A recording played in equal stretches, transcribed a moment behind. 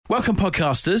Welcome,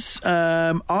 podcasters.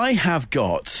 I have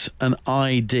got an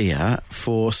idea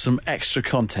for some extra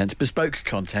content, bespoke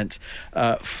content,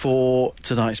 for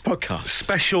tonight's podcast.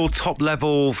 Special top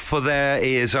level for their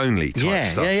ears only type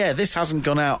stuff. Yeah. This hasn't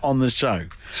gone out on the show.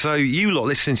 So you lot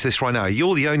listening to this right now,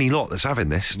 you're the only lot that's having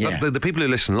this. Yeah. The people who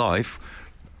listen live,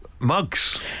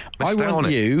 mugs. I want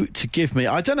you to give me...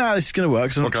 I don't know how this is going to work,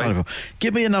 because I'm not trying to...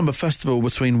 Give me a number, first of all,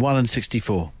 between 1 and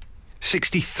 64.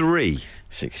 63.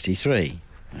 63.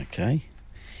 Okay.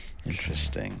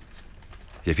 Interesting.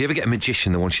 Yeah, if you ever get a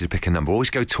magician that wants you to pick a number, always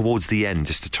go towards the end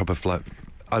just to top of like,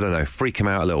 I don't know, freak him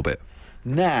out a little bit.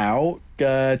 Now,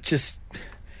 just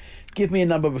give me a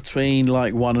number between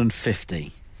like 1 and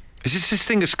 50. Is this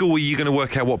thing at school where you're going to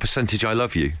work out what percentage I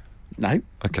love you? No.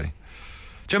 Okay.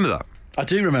 Do you remember that? I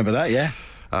do remember that, yeah.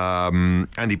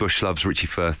 Andy Bush loves Richie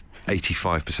Firth,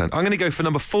 85%. I'm going to go for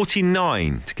number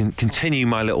 49 to continue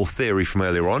my little theory from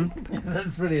earlier on.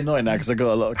 That's really annoying now because I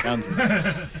got a lot of counting.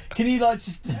 Can you like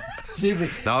just see me?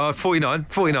 No, 49.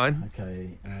 Okay,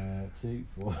 2,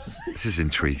 4. This is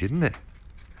intriguing, isn't it?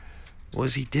 What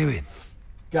is he doing?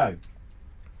 Go.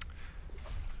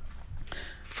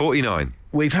 49.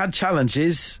 We've had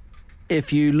challenges.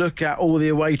 If you look at all the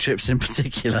away trips in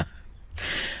particular,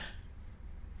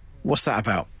 what's that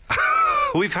about?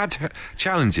 We've had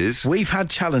challenges. We've had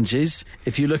challenges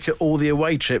if you look at all the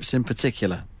away trips in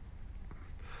particular.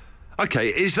 Okay,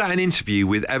 is that an interview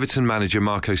with Everton manager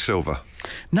Marco Silva?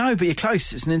 No, but you're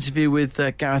close. It's an interview with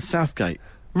Gareth Southgate.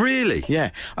 Really?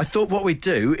 Yeah. I thought what we'd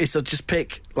do is I'd just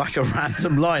pick like a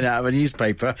random line out of a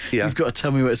newspaper. Yeah. You've got to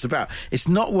tell me what it's about. It's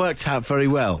not worked out very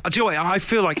well. Do you know what? I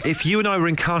feel like if you and I were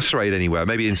incarcerated anywhere,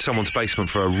 maybe in someone's basement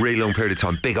for a really long period of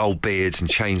time, big old beards and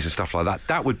chains and stuff like that,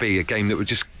 that would be a game that would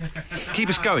just keep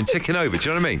us going, ticking over. Do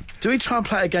you know what I mean? Do we try and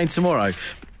play it again tomorrow?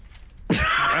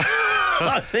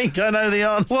 I think I know the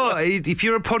answer. Well, if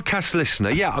you're a podcast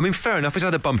listener, yeah, I mean, fair enough. It's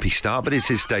had a bumpy start, but it's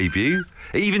his debut.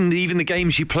 Even the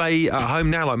games you play at home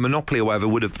now, like Monopoly or whatever,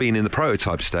 would have been in the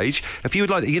prototype stage. If you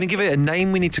would like, you're going to give it a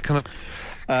name. We need to kind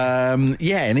of...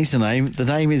 yeah, it needs a name. The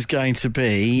name is going to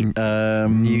be...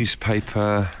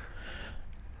 newspaper...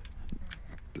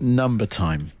 Number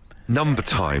Time. Number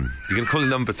Time. You're going to call it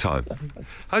Number Time.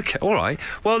 Okay, all right.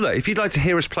 Well, look, if you'd like to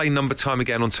hear us play Number Time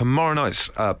again on tomorrow night's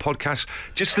podcast,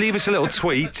 just leave us a little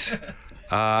tweet.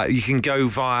 You can go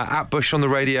via @Bush on the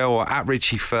radio or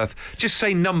 @Richie Firth. Just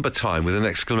say Number Time with an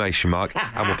exclamation mark,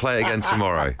 and we'll play it again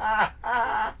tomorrow.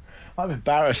 I'm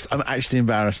embarrassed. I'm actually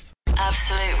embarrassed.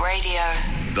 Absolute Radio.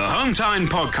 The Home Time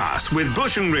Podcast with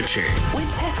Bush and Richie.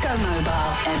 With Tesco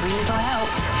Mobile, every little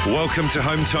helps. Welcome to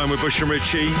Home Time with Bush and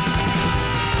Richie.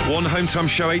 One Home Time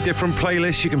show, 8 different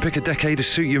playlists. You can pick a decade to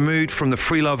suit your mood, from the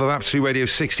free love of Absolute Radio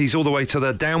 60s all the way to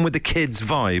the down with the kids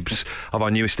vibes of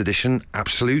our newest edition,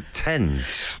 Absolute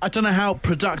 10s. I don't know how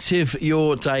productive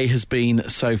your day has been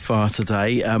so far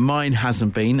today. Mine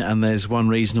hasn't been, and there's one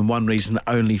reason and one reason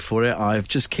only for it. I've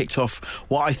just kicked off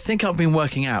what I think I've been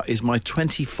working out is my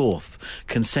 24th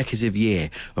consecutive year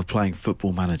of playing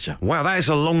Football Manager. Wow, that is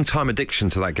a long time addiction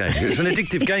to that game. It's an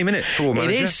addictive game, isn't it, Football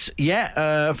Manager? It is,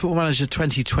 yeah. Football Manager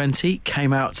 2020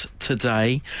 came out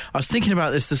today. I was thinking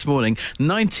about this morning.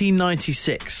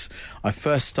 1996, I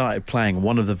first started playing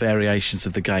one of the variations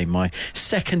of the game. My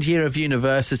second year of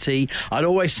university, I'd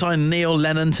always sign Neil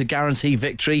Lennon to guarantee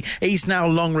victory. He's now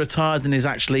long retired and is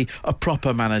actually a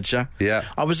proper manager. Yeah.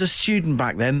 I was a student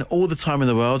back then, all the time in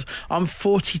the world. I'm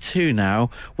 42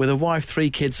 now, with a wife, 3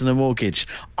 kids and a mortgage.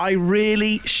 I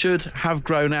really should have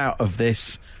grown out of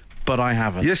this, but I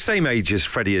haven't. You're the same age as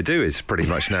Freddie Adu is pretty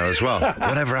much now as well.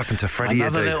 Whatever happened to Freddie Adu?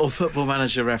 Another little Football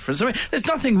Manager reference. I mean, there's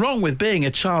nothing wrong with being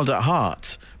a child at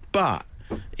heart, but...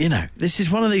 you know, this is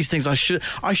one of these things I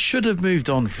should have moved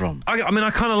on from. I mean, I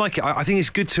kind of like it. I think it's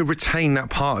good to retain that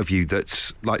part of you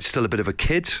that's like still a bit of a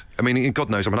kid. I mean, God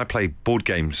knows, I mean, I play board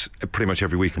games pretty much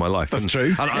every week of my life. That's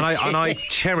true. And I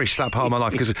cherish that part of my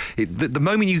life, because the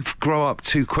moment you grow up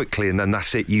too quickly and then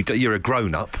that's it, you're a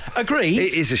grown-up. Agreed.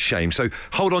 It is a shame. So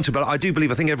hold on to it. But I do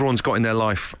believe, I think everyone's got in their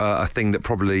life a thing that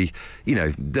probably, you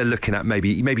know, they're looking at, maybe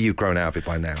you've grown out of it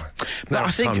by now. But I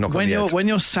think when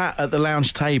you're sat at the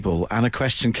lounge table and a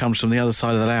question comes from the other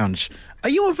side of the lounge, are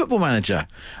you on Football Manager?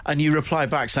 And you reply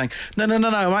back saying, no,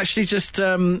 I'm actually just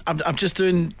I'm just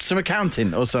doing some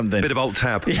accounting or something. Bit of alt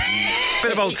tab.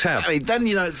 Bit of old tap. Exactly. Then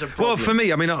you know it's a problem. Well, for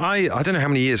me, I mean, I don't know how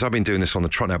many years I've been doing this on the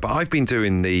trot now, but I've been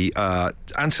doing the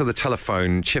answer the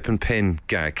telephone chip and pin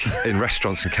gag in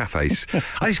restaurants and cafes.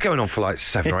 It's going on for like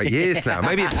 7 or 8 years now.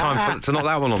 Maybe it's time to knock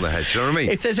that one on the head. Do you know what I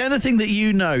mean? If there's anything that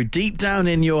you know deep down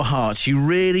in your heart, you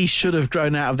really should have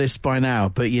grown out of this by now,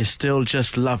 but you still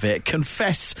just love it.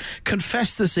 Confess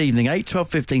this evening, 8 12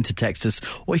 15 to text us,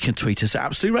 or you can tweet us at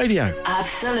Absolute Radio.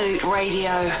 Absolute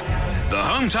Radio. The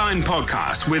Home Time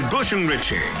Podcast with Bush and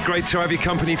Richie. Great to have your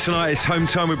company tonight. It's Home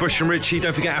Time with Bush and Richie.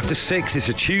 Don't forget, after 6, it's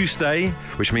a Tuesday,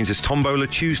 which means it's Tombola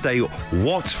Tuesday.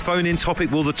 What phone-in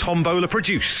topic will the Tombola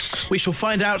produce? We shall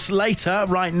find out later.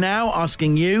 Right now,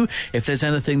 asking you if there's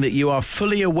anything that you are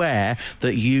fully aware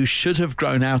that you should have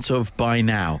grown out of by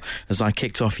now. As I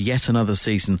kicked off yet another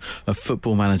season of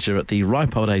Football Manager at the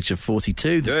ripe old age of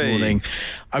 42 this morning.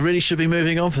 I really should be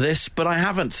moving on for this, but I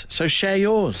haven't. So share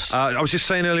yours. I was just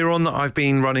saying earlier on that I've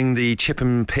been running the chip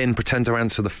and pin pretend to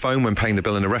answer the phone when paying the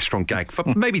bill in a restaurant gag for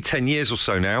maybe 10 years or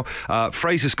so now.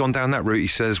 Fraser's gone down that route. He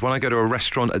says, when I go to a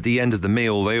restaurant at the end of the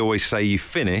meal, they always say, you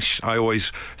finish. I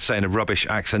always say in a rubbish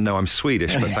accent, no, I'm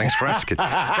Swedish, but thanks for asking.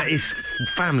 But his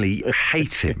family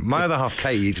hate him. My other half,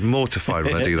 Katie, is mortified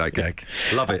when I do that gag.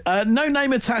 Love it. No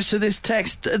name attached to this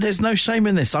text. There's no shame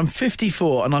in this. I'm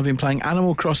 54 and I've been playing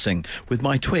Animal Crossing with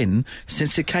my twin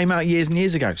since it came out years and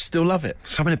years ago. Still love it.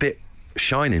 Something a bit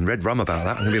shining, red rum about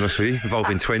that, I'm going to be honest with you,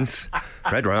 involving twins.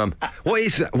 Red rum. What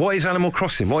is Animal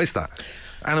Crossing? What is that?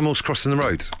 Animals crossing the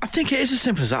road? I think it is as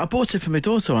simple as that. I bought it for my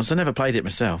daughter once. I never played it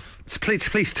myself. So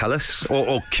please tell us,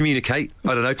 or communicate,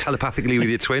 I don't know, telepathically with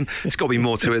your twin. It's got to be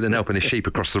more to it than helping a sheep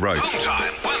across the road. Home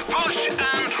Time with Bush and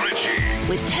Richie.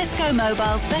 With Tesco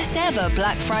Mobile's best ever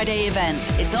Black Friday event.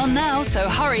 It's on now, so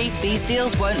hurry. These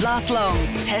deals won't last long.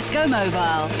 Tesco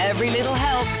Mobile. Every little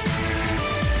helps.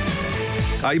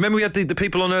 You remember we had the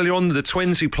people on earlier on, the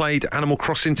twins who played Animal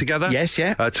Crossing together? Yes,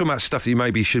 yeah. Talking about stuff that you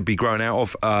maybe should be growing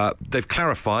out of. They've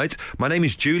clarified. My name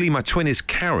is Julie, my twin is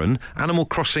Karen. Animal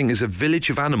Crossing is a village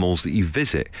of animals that you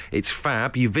visit. It's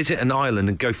fab. You visit an island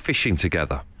and go fishing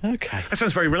together. Okay. That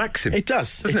sounds very relaxing. It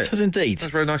does. Doesn't it? It does indeed.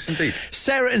 That's very nice indeed.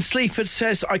 Sarah in Sleaford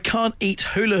says, I can't eat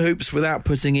hula hoops without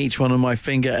putting each one on my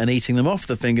finger and eating them off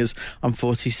the fingers. I'm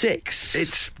 46.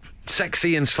 It's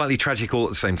sexy and slightly tragic all at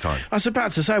the same time. I was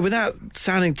about to say, without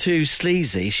sounding too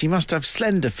sleazy, she must have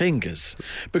slender fingers.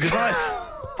 Because that's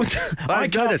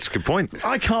a good point.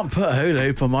 I can't put a hula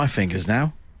hoop on my fingers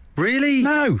now. Really?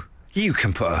 No. You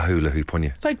can put a hula hoop on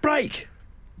you. They'd break.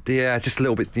 Yeah, just a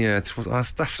little bit. Yeah,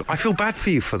 I feel bad for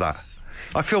you for that.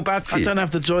 I feel bad for you. I don't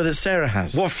have the joy that Sarah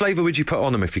has. What flavour would you put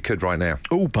on them if you could right now?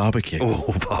 Oh, barbecue.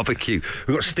 Oh, barbecue.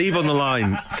 We've got Steve on the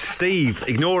line. Steve,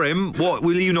 ignore him. What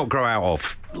will you not grow out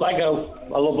of? Lego.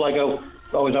 I love Lego.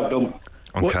 Always have done.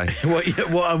 Okay.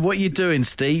 What are you doing,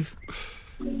 Steve?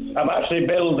 I'm actually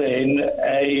building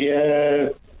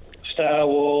a Star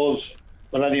Wars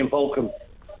Millennium Falcon.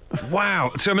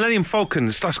 Wow. So Millennium Falcon,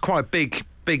 that's quite a big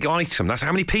item. That's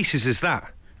how many pieces is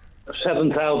that?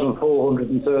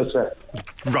 7,430.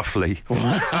 Roughly.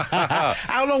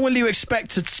 How long will you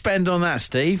expect to spend on that,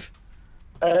 Steve?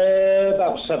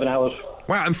 About 7 hours.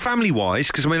 Wow, and family-wise,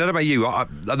 because I mean, I don't know about you,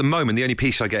 at the moment the only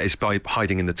peace I get is by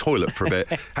hiding in the toilet for a bit.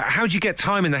 How do you get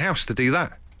time in the house to do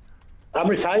that? I'm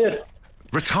retired.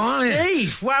 Retired?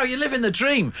 Steve, wow, you're living the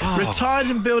dream. Oh. Retired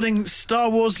and building Star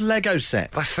Wars Lego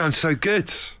sets. That sounds so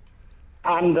good.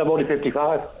 And I'm only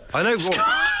 55. I know.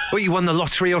 What, you won the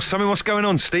lottery or something? What's going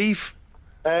on, Steve?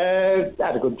 Had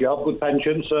a good job, good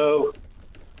pension, so...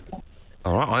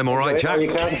 All right, I'm all right, Jack.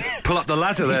 You can. Pull up the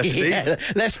ladder there, Steve. Yeah,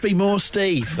 let's be more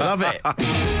Steve. Love it.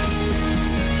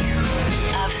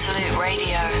 Absolute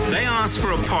Radio. They asked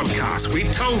for a podcast. We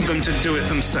told them to do it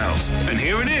themselves. And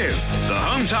here it is, the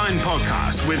Home Time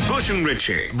Podcast with Bush and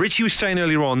Richie. Richie was saying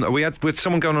earlier on, we had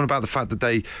someone going on about the fact that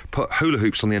they put hula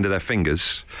hoops on the end of their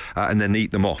fingers and then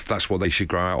eat them off. That's what they should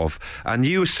grow out of. And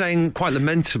you were saying quite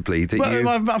lamentably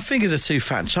that my fingers are too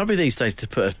fat and chubby these days to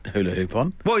put a hula hoop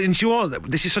on. Well, and you are.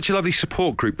 This is such a lovely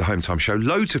support group, the Home Time Show.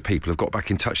 Loads of people have got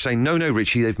back in touch saying, no,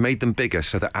 Richie, they've made them bigger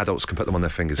so that adults can put them on their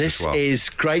fingers as well. This is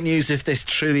great news if this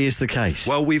truly is the case.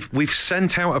 Well, we've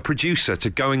sent out a producer to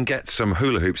go and get some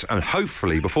hula hoops, and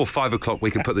hopefully before 5 o'clock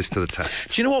we can put this to the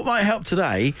test. Do you know what might help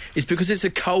today? Is because it's a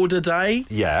colder day.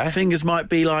 Yeah. Fingers might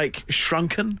be like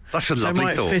shrunken. That's a lovely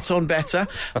might thought. Fit on better.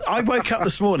 I woke up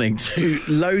this morning to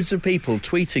loads of people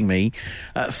tweeting me,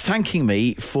 thanking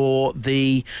me for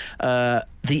the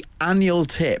the annual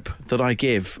tip that I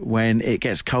give when it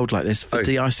gets cold like this for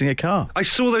de-icing a car. I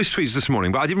saw those tweets this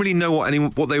morning, but I didn't really know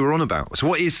what they were on about. So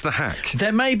what is the hack?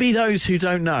 There may be those who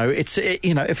don't know. If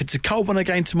it's a cold one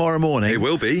again tomorrow morning... It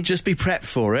will be. Just be prepped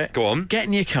for it. Go on. Get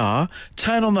in your car,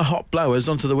 turn on the hot blowers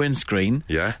onto the windscreen.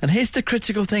 Yeah. And here's the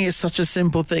critical thing. It's such a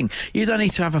simple thing. You don't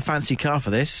need to have a fancy car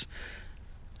for this.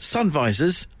 Sun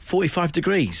visors, 45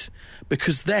 degrees.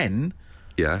 Because then...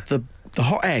 Yeah. The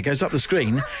hot air goes up the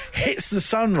screen, hits the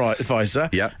sun visor,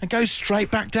 and goes straight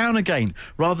back down again,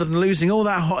 rather than losing all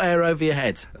that hot air over your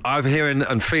head. I'm hearing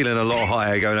and feeling a lot of hot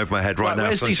air going over my head right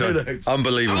now. Sunshine.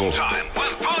 Unbelievable. Time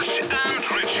with Bush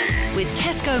and Richie. With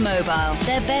Tesco Mobile,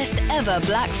 their best ever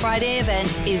Black Friday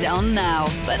event is on now.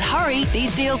 But hurry,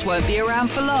 these deals won't be around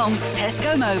for long.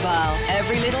 Tesco Mobile,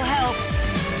 every little helps.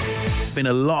 Been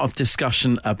a lot of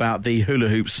discussion about the hula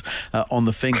hoops on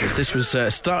the fingers. This was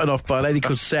started off by a lady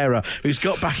called Sarah, who's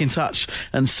got back in touch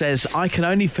and says, I can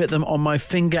only fit them on my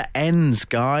finger ends,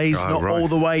 guys, not all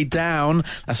the way down.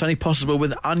 That's only possible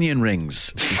with onion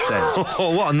rings, she says.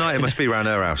 Oh, what a night it must be around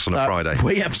her house on a Friday.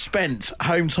 We have spent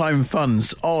home time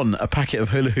funds on a packet of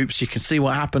hula hoops. You can see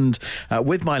what happened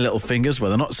with my little fingers. Well,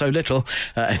 they're not so little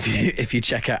if you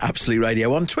check out Absolute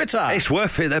Radio on Twitter. It's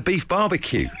worth it. They're beef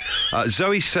barbecue.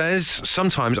 Zoe says,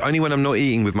 sometimes, only when I'm not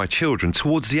eating with my children,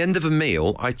 towards the end of a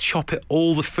meal, I chop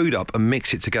all the food up and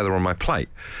mix it together on my plate.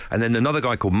 And then another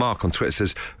guy called Mark on Twitter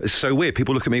says, it's so weird.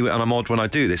 People look at me and I'm odd when I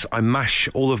do this. I mash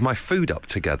all of my food up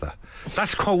together.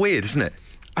 That's quite weird, isn't it?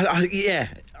 Yeah.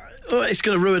 Oh, it's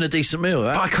going to ruin a decent meal,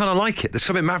 that. But I kind of like it. There's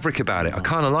something maverick about it. I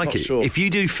kind of like it. Sure. If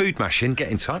you do food mashing, get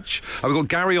in touch. We've got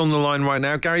Gary on the line right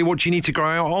now. Gary, what do you need to grow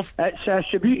out of? It's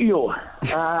Subbuteo.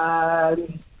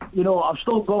 I've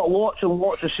still got lots and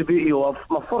lots of Subbuteo.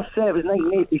 My first set was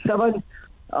 1987,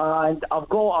 and I've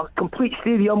got a complete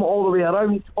stadium all the way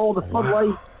around, all the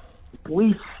floodlights,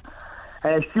 police.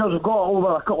 I've got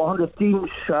over a couple of hundred teams.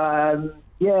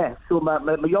 So my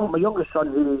youngest son,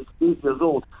 who's 8 years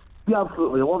old, he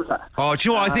absolutely loves it. Oh, do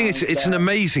you know what? I think it's an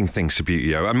amazing thing,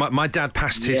 Subbuteo. And my dad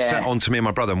passed his set on to me and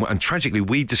my brother, and tragically,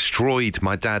 we destroyed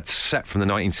my dad's set from the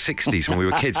 1960s when we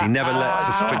were kids. He never lets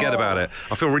us forget about it.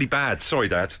 I feel really bad. Sorry,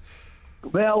 Dad.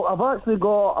 Well, I've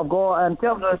got in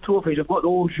terms of the trophies, I've got the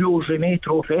old Jules Rimet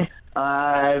trophy.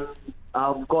 I've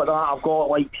got that. I've got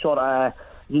the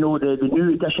new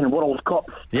edition World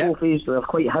Cup trophies. They're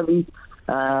quite heavy.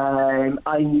 I'm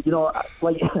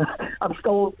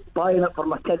still buying it for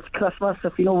my kids' Christmas,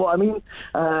 if you know what I mean. We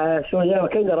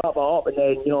kind of wrap it up, and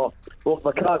then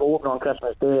the crack will open on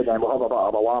Christmas Day, and then we'll have a bit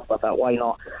of a laugh with it. Why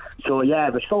not? So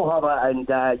we still have it, and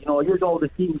use all the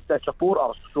teams to support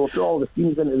us. So put all the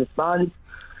teams into the stands.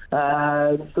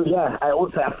 It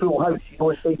looks like a full house,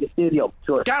 inside the stadium.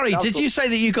 So Gary, did you say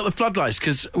that you got the floodlights?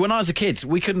 Because when I was a kid,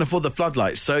 we couldn't afford the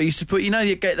floodlights, so I used to put,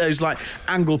 you get those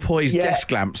angle poised desk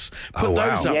lamps, put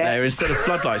those up there instead of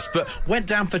floodlights. But went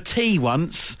down for tea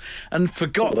once and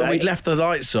forgot that we'd left the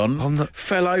lights on,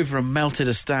 fell over and melted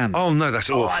a stand. Oh no, that's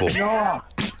awful. No.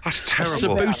 That's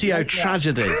terrible. Subbuteo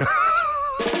tragedy.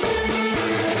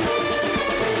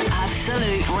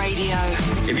 Absolute Radio.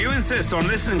 If you insist on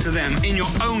listening to them in your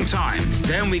own time,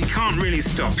 then we can't really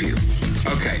stop you.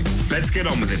 Okay, let's get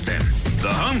on with it then.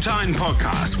 The Home Time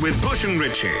Podcast with Bush and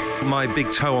Richie. My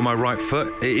big toe on my right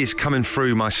foot, it is coming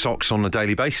through my socks on a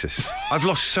daily basis. I've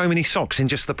lost so many socks in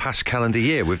just the past calendar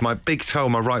year with my big toe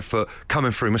on my right foot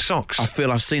coming through my socks. I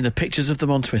feel I've seen the pictures of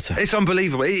them on Twitter. It's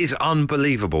unbelievable. It is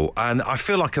unbelievable. And I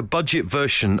feel like a budget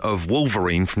version of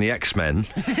Wolverine from the X-Men.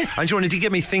 And John, did you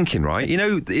get me thinking, right?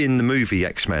 In the movie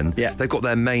X-Men, they've got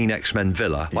their main X-Men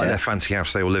villa, their fancy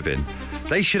house they all live in.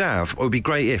 They should have, it would be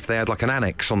great if they had an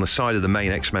annex on the side of the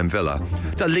main X-Men villa,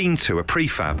 a lean-to, a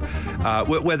prefab,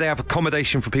 where they have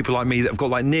accommodation for people like me that have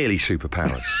got nearly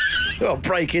superpowers.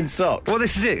 Breaking socks. Well,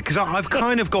 this is it, because I've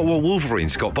kind of got what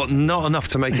Wolverine's got, but not enough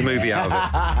to make a movie out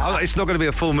of it. It's not going to be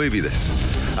a full movie, this.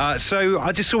 So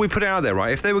I just thought we'd put it out there,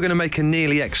 right? If they were going to make a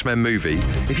nearly X-Men movie,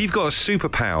 if you've got a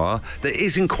superpower that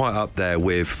isn't quite up there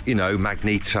with,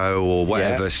 Magneto or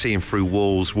whatever, seeing through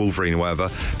walls, Wolverine or whatever,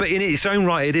 but in its own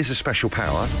right, it is a special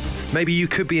power, maybe you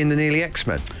could be in the nearly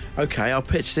X-Men. Okay, I'll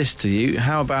pitch this to you.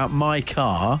 How about my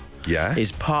car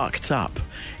is parked up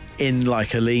in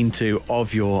a lean-to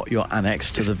of your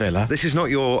annex to the villa. This is not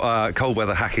your cold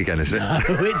weather hack again, is it?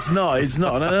 No, it's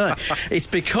not. No. It's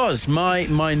because my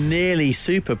nearly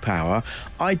superpower,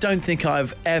 I don't think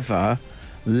I've ever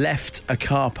left a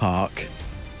car park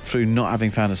through not having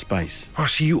found a space. Oh,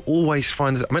 so you always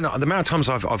find... the amount of times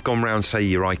I've gone round, say,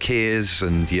 your IKEAs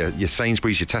and your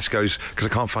Sainsbury's, your Tesco's, because I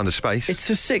can't find a space. It's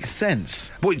a sixth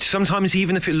sense. Well, sometimes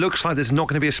even if it looks like there's not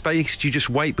going to be a space, do you just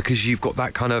wait because you've got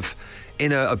that kind of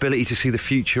inner ability to see the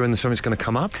future and that something's going to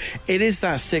come up. It is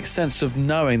that sixth sense of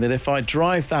knowing that if I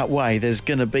drive that way, there's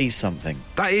going to be something.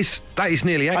 That is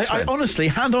nearly X-Men. I honestly,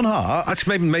 hand on heart, That's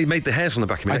made the hairs on the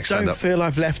back of my neck stand don't up. feel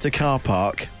I've left a car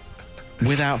park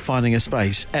without finding a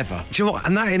space, ever. Do you know what?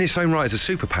 And that in its own right is a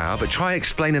superpower, but try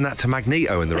explaining that to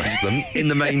Magneto and the rest of them in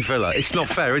the main villa. It's not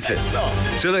fair, is it? It's not.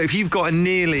 So look, if you've got a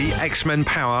nearly X-Men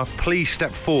power, please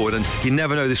step forward, and you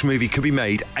never know, this movie could be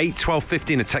made. 8 12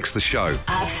 15 to text the show.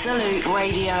 Absolute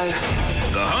Radio.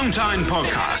 The Home Time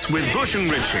Podcast with Bush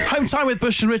and Richie. Home Time with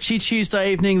Bush and Richie,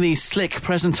 Tuesday evening. The slick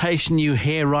presentation you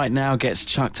hear right now gets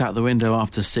chucked out the window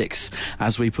after 6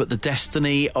 as we put the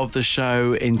destiny of the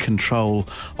show in control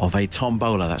of a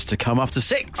tombola. That's to come after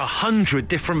 6. 100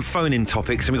 different phone-in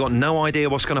topics, and we've got no idea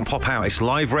what's going to pop out. It's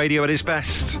live radio at its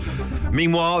best.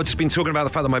 Meanwhile, I've just been talking about the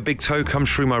fact that my big toe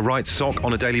comes through my right sock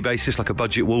on a daily basis like a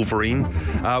budget Wolverine.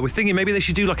 We're thinking maybe they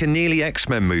should do like a nearly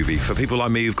X-Men movie for people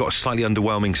like me who've got a slightly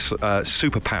underwhelming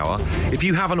superpower. If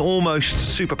you have an almost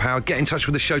superpower, get in touch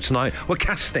with the show tonight. We're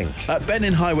casting. Ben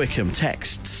in High Wycombe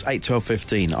texts 8 12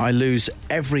 15. I lose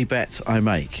every bet I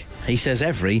make. He says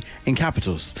every in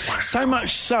capitals. Wow. So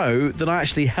much so that I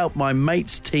actually help my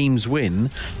mates' teams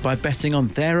win by betting on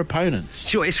their opponents.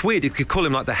 Sure, it's weird. You could call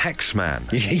him like the Hex Man.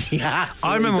 Yeah,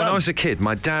 I remember when I was a kid,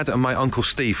 my dad and my Uncle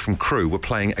Steve from Crewe were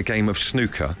playing a game of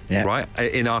snooker, right,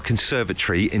 in our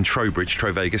conservatory in Trowbridge,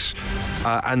 Trovegas.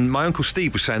 And my Uncle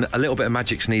Steve was saying a little bit of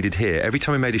magic's needed here. Every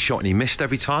time he made a shot and he missed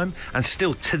every time. And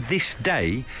still to this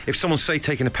day, if someone's, say,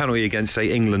 taking a penalty against, say,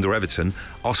 England or Everton,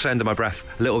 I'll say under my breath,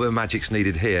 a little bit of magic's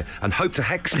needed here, and hope to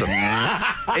hex them.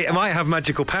 It might have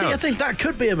magical powers. See, I think that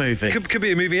could be a movie. Could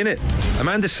be a movie, innit?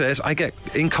 Amanda says,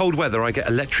 in cold weather, I get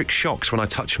electric shocks when I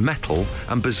touch metal,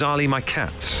 and bizarrely my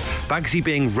cats. Bagsy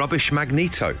being rubbish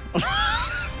Magneto.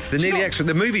 The nearly X-Men.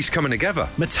 The movie's coming together.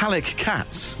 Metallic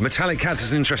cats. Metallic cats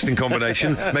is an interesting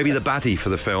combination. Maybe the baddie for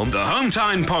the film. The Home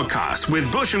Time Podcast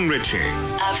with Bush and Richie.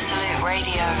 Absolute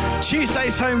Radio.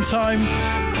 Tuesday's Home Time.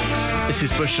 This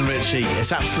is Bush and Richie.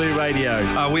 It's Absolute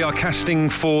Radio. We are casting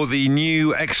for the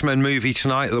new X-Men movie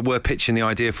tonight that we're pitching the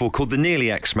idea for, called The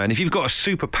Nearly X-Men. If you've got a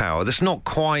superpower that's not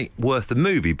quite worth the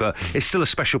movie, but it's still a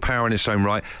special power in its own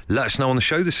right, let us know on the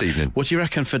show this evening. What do you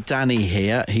reckon for Danny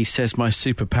here? He says, my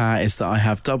superpower is that I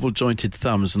have double-jointed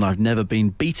thumbs and I've never been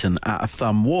beaten at a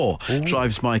thumb war. Ooh.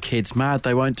 Drives my kids mad.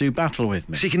 They won't do battle with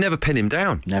me. So you can never pin him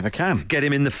down. Never can. Get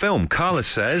him in the film. Carla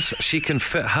says she can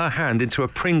fit her hand into a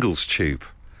Pringles tube.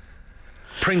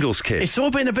 Pringles kid. It's all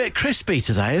been a bit crispy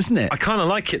today, isn't it? I kind of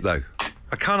like it, though.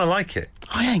 I kind of like it.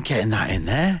 I ain't getting that in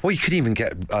there. Well, you could even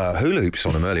get hula hoops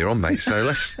on them earlier on, mate. So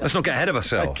let's not get ahead of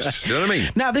ourselves. Okay. You know what I mean?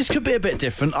 Now, this could be a bit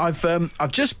different.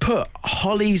 I've just put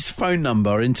Holly's phone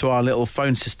number into our little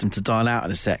phone system to dial out in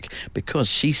a sec, because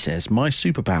she says my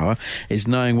superpower is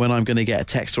knowing when I'm going to get a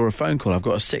text or a phone call. I've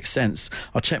got a sixth sense.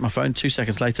 I'll check my phone 2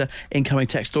 seconds later. Incoming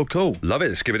text or call. Love it.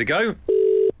 Let's give it a go.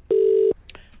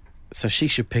 So she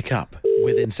should pick up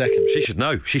within seconds. She should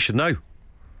know. She should know.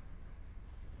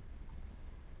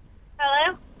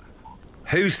 Hello?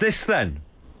 Who's this then?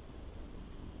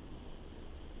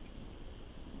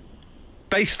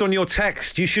 Based on your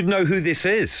text, you should know who this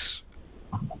is.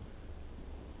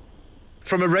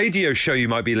 From a radio show you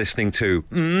might be listening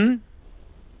to.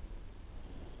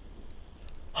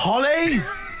 Holly?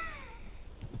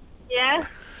 Yeah?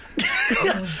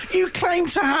 You claim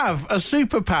to have a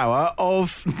superpower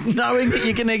of knowing that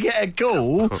you're going to get a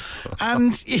call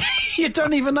and you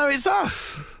don't even know it's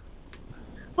us.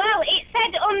 Well, it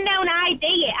said unknown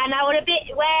ID and I was a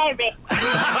bit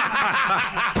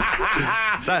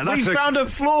wary. We found a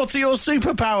flaw to your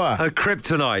superpower. A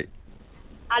kryptonite.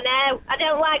 I know. I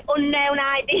don't like unknown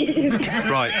IDs.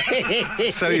 Right.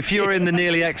 So if you're in the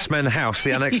Nearly X-Men house,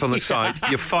 the annex on the site,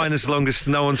 you're fine as long as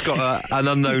no one's got an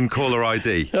unknown caller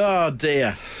ID. Oh,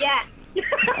 dear. Yeah.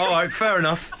 All right, fair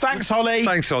enough. Thanks, Holly.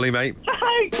 Thanks, Holly, mate.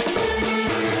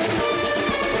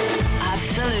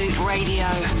 Absolute Radio.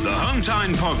 The Home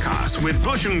Time Podcast with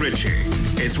Bush and Richie.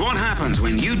 It's what happens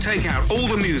when you take out all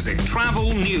the music,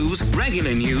 travel, news,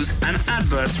 regular news, and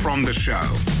adverts from the show.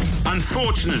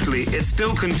 Unfortunately, it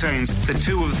still contains the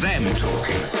two of them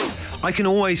talking. I can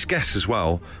always guess as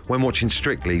well, when watching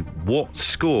Strictly, what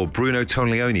score Bruno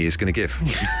Toniglione is going to give.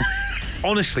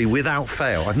 Honestly, without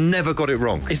fail. I've never got it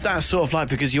wrong. Is that sort of like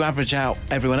because you average out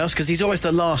everyone else? Because he's always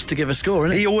the last to give a score,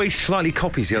 isn't he? He always slightly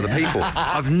copies the other people.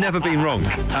 I've never been wrong.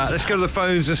 Let's go to the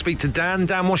phones and speak to Dan.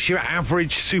 Dan, what's your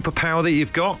average superpower that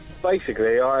you've got?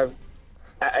 Basically,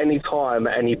 at any time,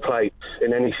 at any place,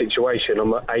 in any situation,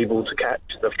 I'm able to catch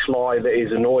the fly that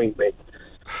is annoying me.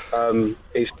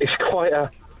 It's quite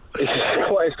a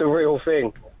surreal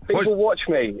thing. People watch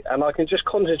me, and I can just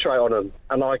concentrate on them,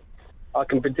 and I I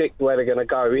can predict where they're going to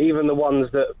go, even the ones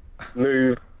that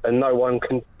move and no one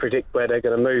can predict where they're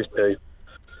going to move to.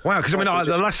 Wow, because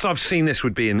the last I've seen this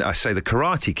would be in, say, the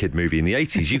Karate Kid movie in the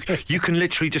 80s. You can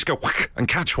literally just go whack and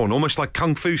catch one, almost like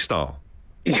Kung Fu style.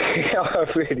 Yeah,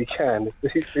 I really can.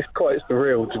 It's quite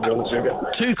surreal, to be honest with you.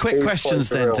 Two quick questions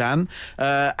then, Dan.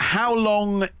 How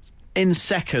long in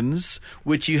seconds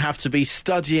would you have to be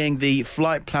studying the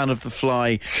flight plan of the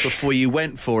fly before you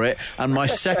went for it? And my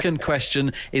second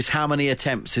question is, how many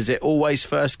attempts? Is it always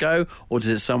first go, or does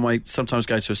it sometimes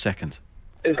go to a second?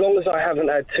 As long as I haven't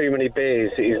had too many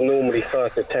beers, it is normally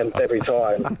first attempt every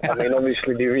time. I mean,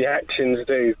 obviously the reactions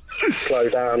do slow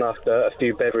down after a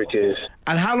few beverages.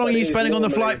 And how long are you spending on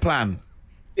the flight plan?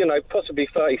 You know, possibly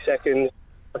 30 seconds,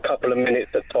 a couple of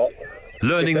minutes at top.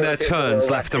 Learning their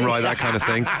turns left and right, that kind of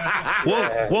thing.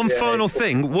 One final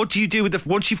thing. What do you do with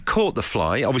once you've caught the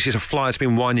fly? Obviously, it's a fly that's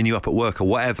been winding you up at work or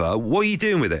whatever. What are you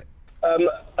doing with it?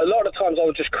 A lot of times I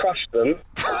would just crush them.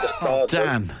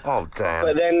 Dan. Oh, damn.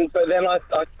 But then I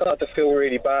started to feel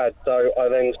really bad, so I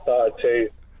then started to,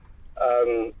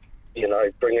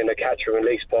 bring in a catch and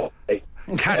release policy.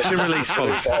 Catch and release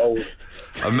policy.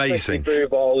 Amazing. Blue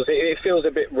balls. It feels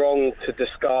a bit wrong to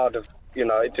discard.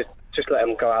 Just let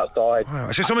them go outside.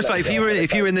 Wow. So it's almost like if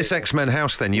you were in this X-Men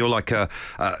house, then you're like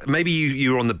maybe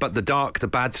you were on the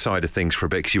bad side of things for a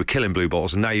bit because you were killing blue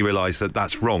balls, and now you realise that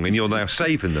that's wrong, and you're now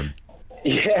saving them.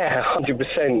 Yeah,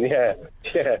 100%. Yeah.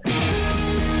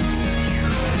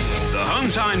 The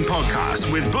Home Time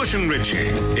Podcast with Bush and Richie.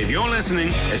 If you're listening,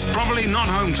 it's probably not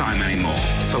Home Time anymore,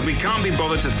 but we can't be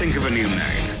bothered to think of a new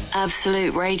name.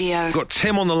 Absolute Radio. We've got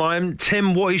Tim on the line.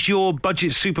 Tim, what is your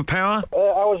budget superpower?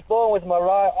 I was born with my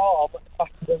right arm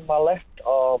faster than my left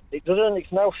arm.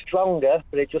 It's no stronger,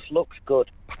 but it just looks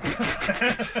good.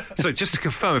 So just to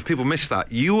confirm, if people missed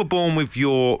that, you were born with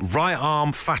your right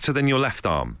arm fatter than your left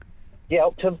arm? Yeah,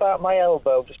 up to about my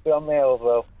elbow, just beyond my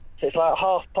elbow. So it's like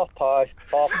half Popeye,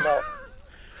 half not.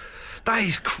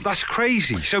 That's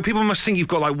crazy. So people must think you've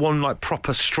got like one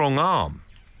proper strong arm.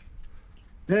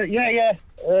 Yeah,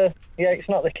 it's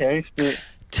not the case, but...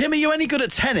 Tim, are you any good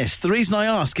at tennis? The reason I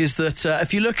ask is that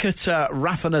if you look at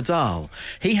Rafa Nadal,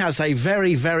 he has a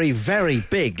very, very, very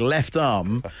big left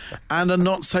arm and a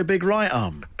not so big right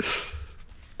arm.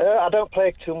 I don't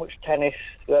play too much tennis.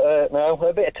 No,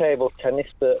 a bit of table tennis,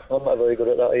 but I'm not very good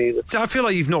at that either. So I feel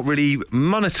like you've not really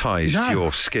monetised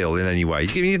your skill in any way.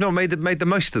 You've not made the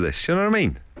most of this. You know what I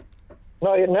mean?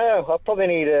 No, I probably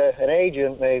need an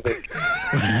agent, maybe.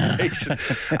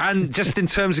 And just in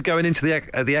terms of going into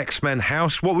the X-Men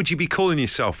house, what would you be calling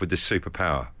yourself with this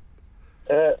superpower?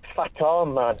 Fat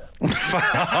Arm Man.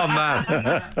 Fat Arm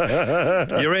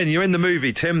Man. You're in the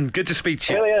movie, Tim. Good to speak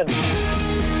to you. Brilliant.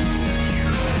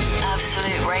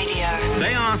 Absolute Radio.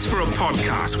 They asked for a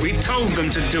podcast. We told them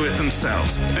to do it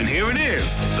themselves. And here it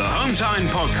is, the Home Time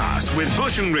Podcast with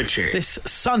Bush and Richie. This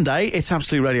Sunday, it's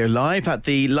Absolute Radio Live at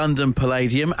the London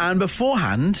Palladium, and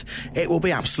beforehand, it will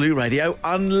be Absolute Radio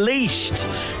Unleashed.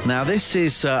 Now, this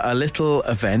is a little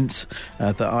event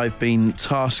that I've been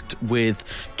tasked with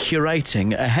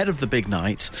curating ahead of the big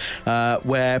night,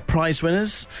 where prize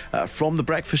winners from the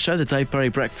breakfast show, the Dave Berry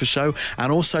Breakfast Show,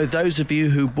 and also those of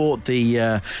you who bought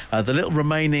the little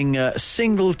remaining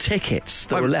single tickets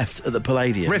that were left at the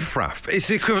Palladium. Riff-raff. It's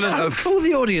the equivalent of... Call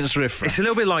the audience riff-raff. It's a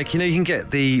little bit like, you can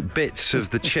get the bits of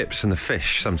the chips and the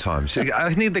fish sometimes.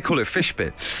 I think they call it fish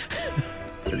bits.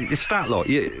 It's that lot,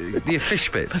 the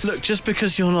fish bits. Look, just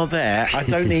because you're not there, I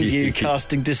don't need you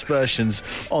casting dispersions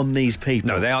on these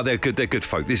people. No, they're good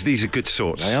folk. These are good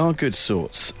sorts. They are good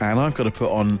sorts, and I've got to put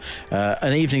on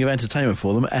an evening of entertainment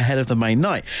for them ahead of the main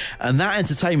night. And that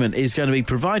entertainment is going to be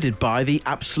provided by the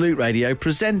Absolute Radio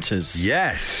presenters.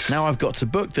 Yes. Now I've got to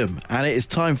book them, and it is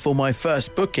time for my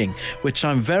first booking, which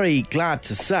I'm very glad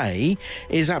to say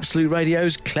is Absolute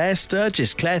Radio's Claire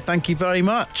Sturgis. Claire, thank you very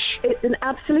much. It's an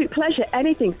absolute pleasure.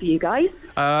 Anything for you guys.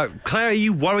 Claire, are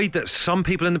you worried that some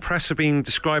people in the press have been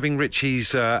describing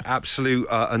Richie's Absolute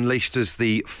Unleashed as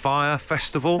the Fire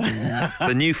Festival?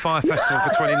 The new Fire Festival for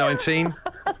 2019?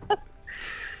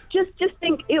 Just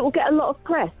think it will get a lot of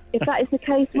press. If that is the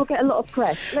case, we'll get a lot of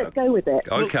press. Let's go with it.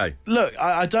 Okay. Look,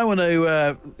 I don't want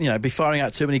to, be firing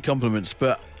out too many compliments,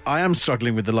 but I am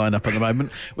struggling with the lineup at the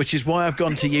moment, which is why I've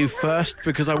gone to you first,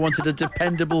 because I wanted a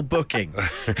dependable booking.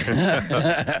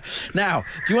 Now,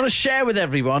 do you want to share with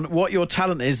everyone what your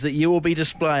talent is that you will be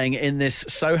displaying in this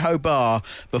Soho bar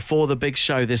before the big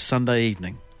show this Sunday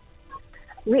evening?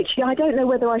 Richie, I don't know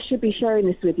whether I should be sharing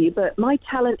this with you, but my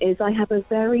talent is I have a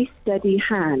very steady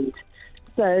hand.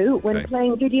 So when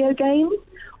playing video games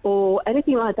or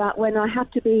anything like that, when I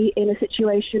have to be in a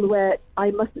situation where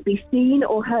I mustn't be seen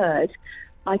or heard,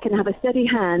 I can have a steady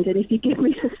hand, and if you give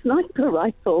me the sniper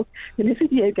rifle in a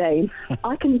video game,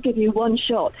 I can give you one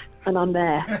shot, and I'm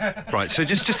there. Right, so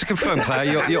just to confirm,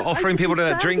 Claire, you're offering people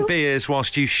to drink beers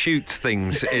whilst you shoot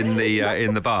things in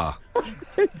the bar.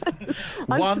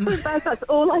 I suppose that's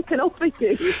all I can offer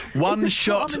you. One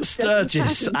shot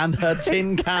Sturgis and her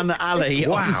Tin Can Alley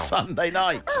on Sunday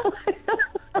night.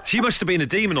 So you must have been a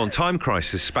demon on Time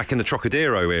Crisis back in the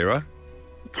Trocadero era.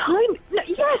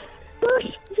 Yes, Bush,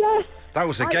 yes. That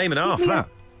was a game and a half, that.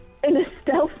 In a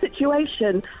stealth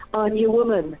situation, I'm your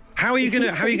woman. How are you going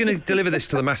to deliver this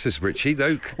to the masses, Richie?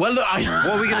 Though, well, look, what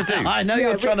are we going to do? I know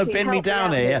you're trying to pin me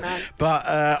down here, but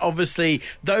obviously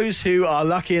those who are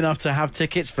lucky enough to have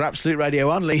tickets for Absolute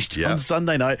Radio Unleashed on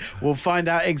Sunday night will find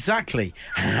out exactly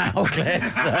how Claire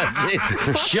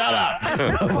Sturgis, shut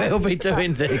up, will be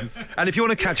doing things. And if you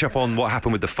want to catch up on what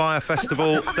happened with the Fire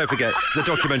Festival, don't forget the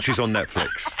documentary's on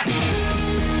Netflix.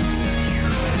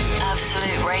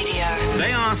 Absolute Radio.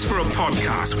 They asked for a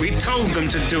podcast. We told them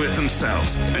to do it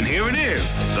themselves. And here it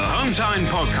is, the Home Time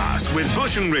Podcast with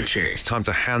Bush and Richie. It's time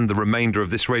to hand the remainder of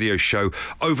this radio show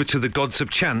over to the gods of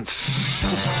chance.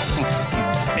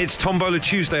 It's Tombola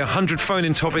Tuesday, 100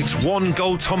 phone-in topics, 1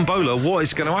 gold tombola. What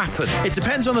is going to happen? It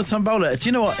depends on the tombola. Do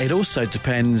you know what? It also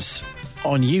depends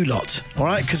on you lot, all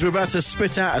right? Because we're about to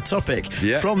spit out a topic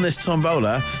from this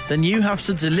tombola, then you have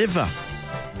to deliver.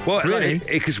 Well, really?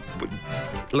 Because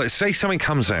let's say something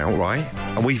comes out, right,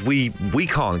 and we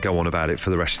can't go on about it for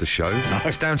the rest of the show. No.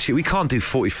 It's down to you. We can't do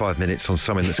 45 minutes on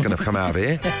something that's going to come out of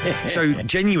here. So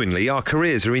genuinely, our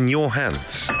careers are in your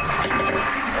hands.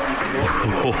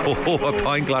 A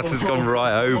pint glass has gone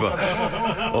right over.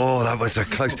 Oh, that was a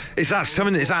close. Is that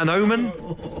an omen?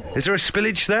 Is there a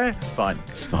spillage there? It's fine.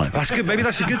 That's good. Maybe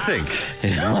that's a good thing.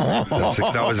 That was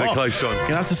a close one. You're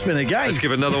gonna have to spin again. Let's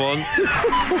give another one.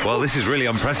 Well, this is really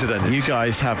unprecedented. You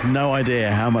guys have no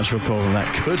idea how much of a problem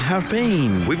that could have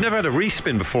been. We've never had a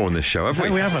respin before on this show, have we?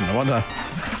 No, we haven't. I wonder.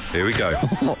 Here we go.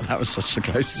 That was such a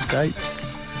close escape.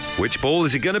 Which ball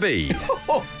is it going to be?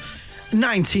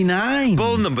 99.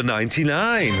 Ball number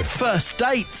 99. First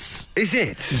dates. Is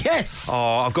it? Yes.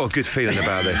 Oh, I've got a good feeling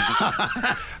about this.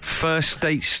 First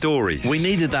date stories. We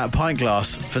needed that pint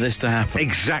glass for this to happen.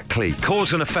 Exactly.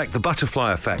 Cause and effect, the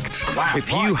butterfly effect. Wow,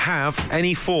 if you have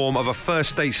any form of a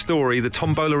first date story, the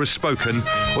tombola has spoken.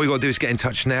 All you got to do is get in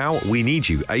touch now. We need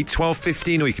you. 8 12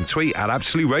 15, or you can tweet at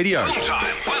Absolute Radio.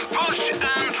 Time with Bush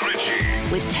and Richie.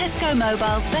 With Tesco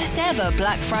Mobile's best ever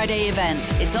Black Friday event.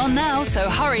 It's on now, so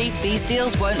hurry. These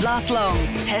deals won't last long.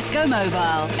 Tesco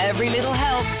Mobile. Every little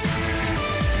helps.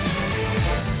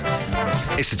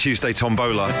 It's the Tuesday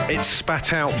Tombola. It's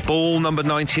spat out ball number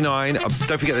 99. Don't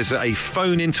forget there's a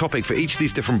phone-in topic for each of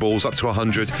these different balls, up to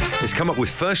 100. It's come up with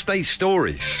first date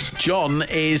stories. John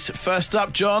is first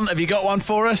up. John, have you got one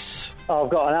for us? I've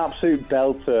got an absolute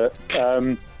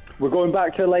belter. We're going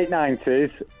back to the late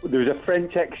 90s. There was a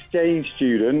French exchange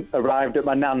student arrived at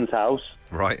my nan's house.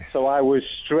 Right. So I was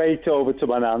straight over to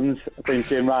my nan's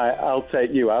thinking, right, I'll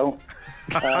take you out.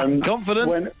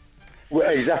 Confident?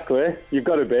 Exactly. You've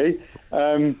got to be.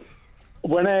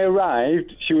 When I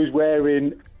arrived, she was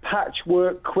wearing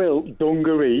patchwork quilt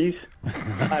dungarees.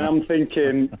 And I'm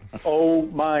thinking, oh,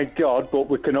 my God,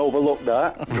 but we can overlook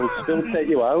that. We'll still take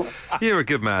you out. You're a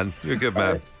good man.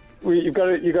 You've got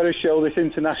to show this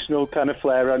international kind of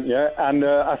flair, haven't you? And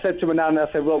I said to my nan, I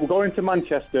said, look, we're going to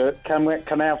Manchester. Can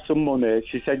I have some money?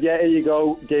 She said, yeah, here you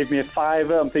go. Gave me a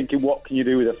 £5. I'm thinking, what can you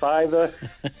do with a £5?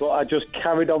 But I just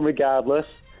carried on regardless.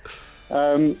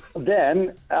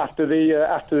 Then after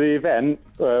the event,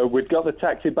 we'd got the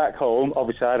taxi back home.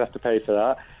 Obviously, I'd have to pay for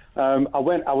that. I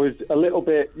was a little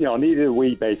bit, needed a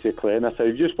wee basically, and I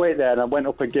said, just wait there. And I went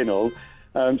up a ginnel,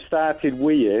 started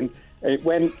weeing. It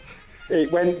went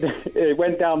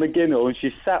down the ginnel, and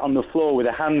she sat on the floor with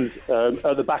her hands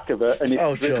at the back of her, and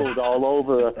it dribbled all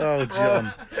over her. Oh,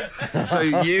 John. So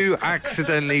you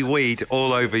accidentally weed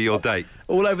all over your date?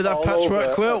 All over that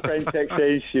patchwork quilt? French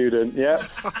exchange student, yeah,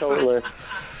 totally.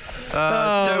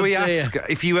 Do we ask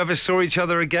if you ever saw each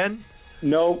other again?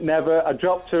 No, never. I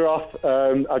dropped her off.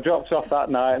 That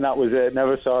night, and that was it.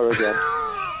 Never saw her again.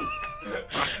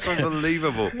 That's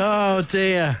unbelievable. Oh,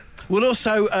 dear. We'll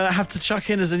also have to chuck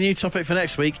in as a new topic for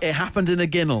next week. It happened in a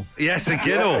ginnel. Yes, a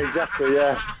ginnel. Yeah, exactly,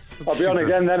 yeah. I'll be on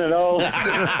again then and all.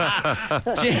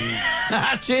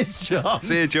 Cheers, John.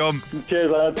 See you, John.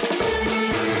 Cheers, lads.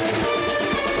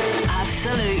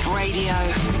 Absolute Radio.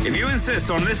 If you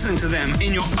insist on listening to them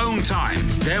in your own time,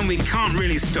 then we can't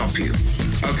really stop you.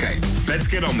 OK, let's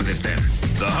get on with it then.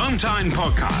 The Home Time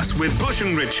Podcast with Bush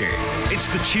and Richie. It's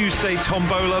the Tuesday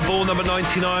tombola. Ball number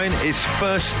 99 is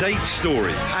first date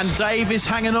stories. And Dave is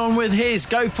hanging on with his.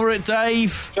 Go for it,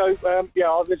 Dave. So,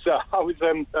 I was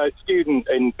a student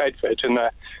in Bedford, and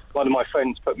one of my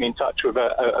friends put me in touch with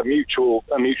a mutual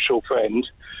friend.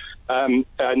 And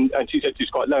she said she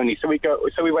was quite lonely. So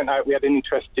we went out. We had an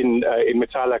interest in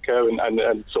Metallica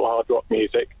and sort of hard rock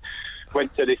music.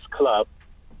 Went to this club.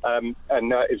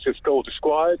 It was called the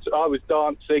Squires. I was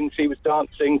dancing, she was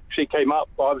dancing, she came up,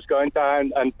 I was going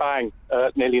down, and bang,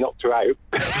 nearly knocked her out.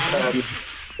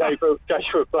 Gave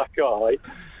her a black eye.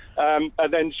 And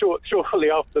then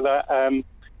shortly after that,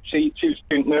 she was a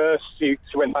student nurse. She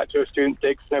went back to her student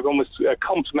digs, and everyone was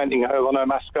complimenting her on her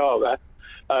mascara,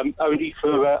 only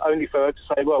for her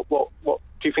to say, well, what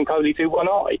do you think I only do one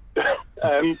eye?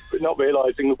 But not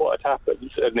realising what had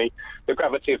happened, and the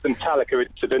gravity of the Metallica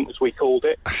incident, as we called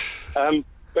it.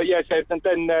 But yeah, and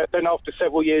then after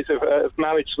several years of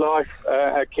marriage life,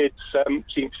 her kids,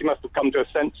 she must have come to her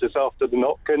senses after the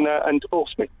knock and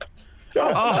divorced me.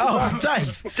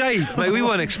 Dave, mate, we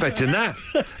weren't expecting that.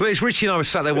 Well, it's Richie and I were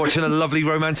sat there watching a lovely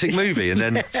romantic movie, and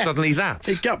then suddenly that.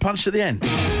 He got punched at the end.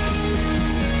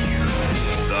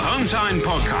 Home Time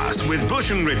Podcast with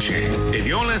Bush and Richie. If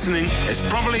you're listening, it's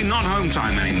probably not Home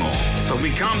Time anymore, but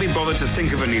we can't be bothered to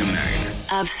think of a new name.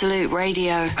 Absolute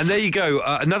Radio. And there you go,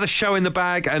 another show in the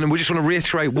bag, and we just want to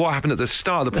reiterate what happened at the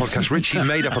start of the podcast. Richie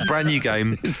made up a brand new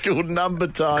game. It's called Number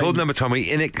Time. We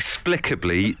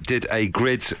inexplicably did a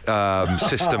grid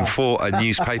system for a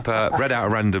newspaper, read out a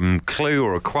random clue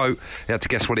or a quote. You had to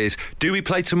guess what it is. Do we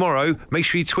play tomorrow? Make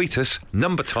sure you tweet us,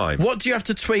 Number Time. What do you have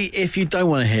to tweet if you don't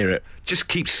want to hear it? Just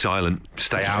keep silent.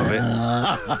 Stay out of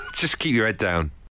it. Just keep your head down.